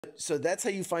So that's how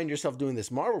you find yourself doing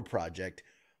this Marvel project.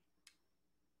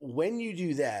 When you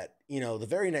do that, the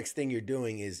very next thing you're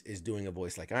doing is doing a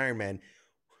voice like Iron Man.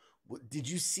 Did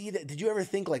you see that? Did you ever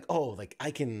think like, oh, like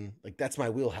I can, like that's my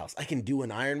wheelhouse. I can do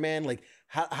an Iron Man. Like,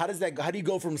 how does that go? How do you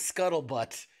go from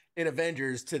Scuttlebutt in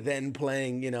Avengers to then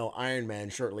playing, Iron Man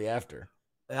shortly after?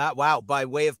 Wow, by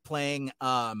way of playing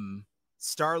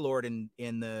Star-Lord in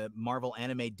the Marvel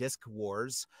anime Disc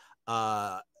Wars,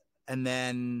 and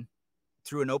then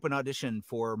through an open audition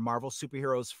for Marvel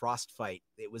Superheroes Frostfight.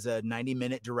 It was a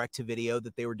 90-minute direct to video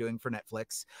that they were doing for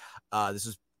Netflix. This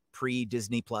was pre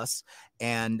Disney Plus,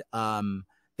 and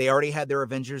they already had their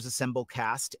Avengers Assemble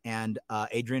cast, and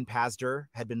Adrian Pasdar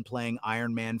had been playing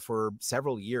Iron Man for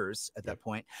several years at that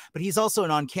point. But he's also an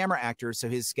on-camera actor, so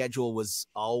his schedule was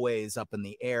always up in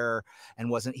the air,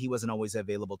 and he wasn't always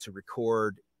available to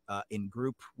record in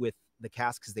group with the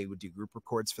cast because they would do group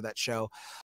records for that show.